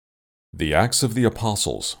The Acts of the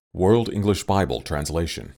Apostles, World English Bible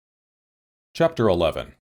Translation. Chapter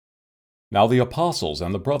 11. Now the apostles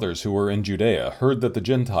and the brothers who were in Judea heard that the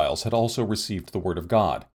Gentiles had also received the word of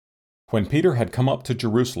God. When Peter had come up to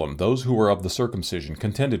Jerusalem, those who were of the circumcision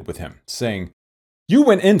contended with him, saying, "You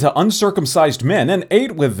went in to uncircumcised men and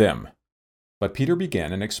ate with them." But Peter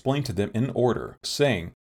began and explained to them in order,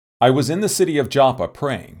 saying, "I was in the city of Joppa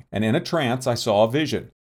praying, and in a trance I saw a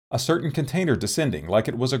vision. A certain container descending, like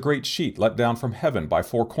it was a great sheet let down from heaven by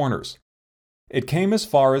four corners. It came as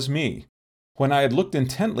far as me. When I had looked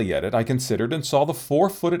intently at it, I considered and saw the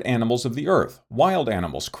four-footed animals of the earth, wild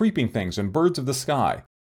animals, creeping things, and birds of the sky.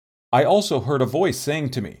 I also heard a voice saying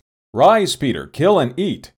to me, 'Rise, Peter, kill and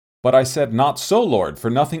eat.' But I said, 'Not so, Lord, for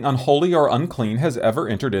nothing unholy or unclean has ever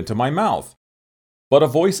entered into my mouth.' But a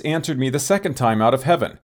voice answered me the second time out of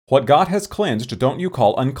heaven, 'What God has cleansed don't you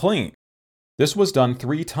call unclean.' This was done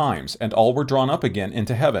 3 times, and all were drawn up again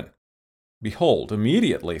into heaven. Behold,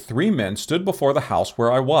 immediately 3 men stood before the house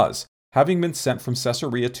where I was, having been sent from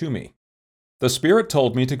Caesarea to me. The Spirit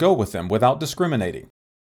told me to go with them without discriminating.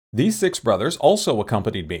 These 6 brothers also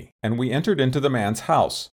accompanied me, and we entered into the man's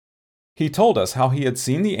house. He told us how he had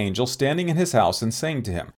seen the angel standing in his house and saying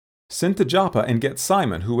to him, 'Send to Joppa and get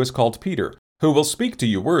Simon, who is called Peter, who will speak to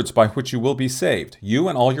you words by which you will be saved, you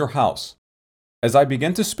and all your house.' As I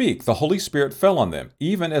began to speak, the Holy Spirit fell on them,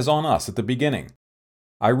 even as on us at the beginning.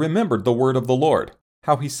 I remembered the word of the Lord,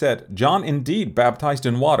 how he said, 'John indeed baptized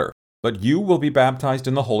in water, but you will be baptized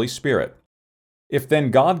in the Holy Spirit.' If then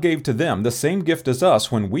God gave to them the same gift as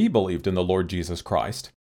us when we believed in the Lord Jesus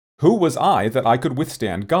Christ, who was I that I could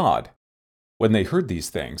withstand God?" When they heard these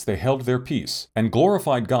things, they held their peace, and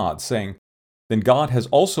glorified God, saying, "Then God has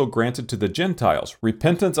also granted to the Gentiles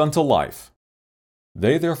repentance unto life."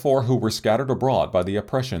 They therefore who were scattered abroad by the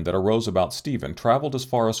oppression that arose about Stephen traveled as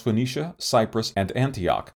far as Phoenicia, Cyprus, and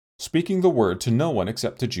Antioch, speaking the word to no one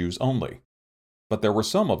except to Jews only. But there were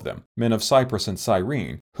some of them, men of Cyprus and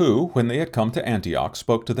Cyrene, who, when they had come to Antioch,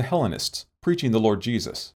 spoke to the Hellenists, preaching the Lord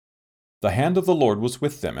Jesus. The hand of the Lord was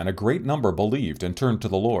with them, and a great number believed and turned to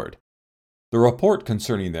the Lord. The report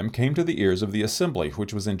concerning them came to the ears of the assembly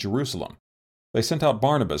which was in Jerusalem. They sent out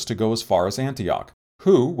Barnabas to go as far as Antioch,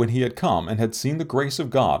 who, when he had come and had seen the grace of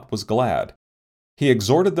God, was glad. He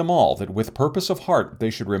exhorted them all that with purpose of heart they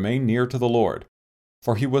should remain near to the Lord.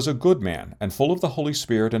 For he was a good man, and full of the Holy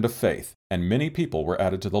Spirit and of faith, and many people were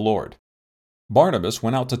added to the Lord. Barnabas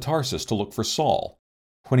went out to Tarsus to look for Saul.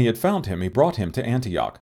 When he had found him, he brought him to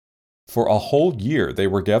Antioch. For a whole year they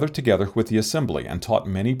were gathered together with the assembly and taught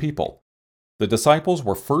many people. The disciples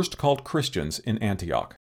were first called Christians in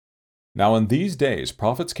Antioch. Now in these days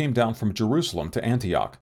prophets came down from Jerusalem to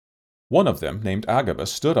Antioch. One of them, named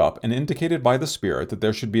Agabus, stood up and indicated by the Spirit that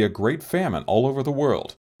there should be a great famine all over the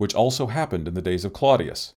world, which also happened in the days of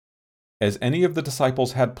Claudius. As any of the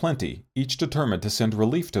disciples had plenty, each determined to send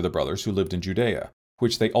relief to the brothers who lived in Judea,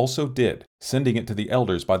 which they also did, sending it to the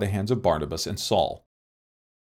elders by the hands of Barnabas and Saul.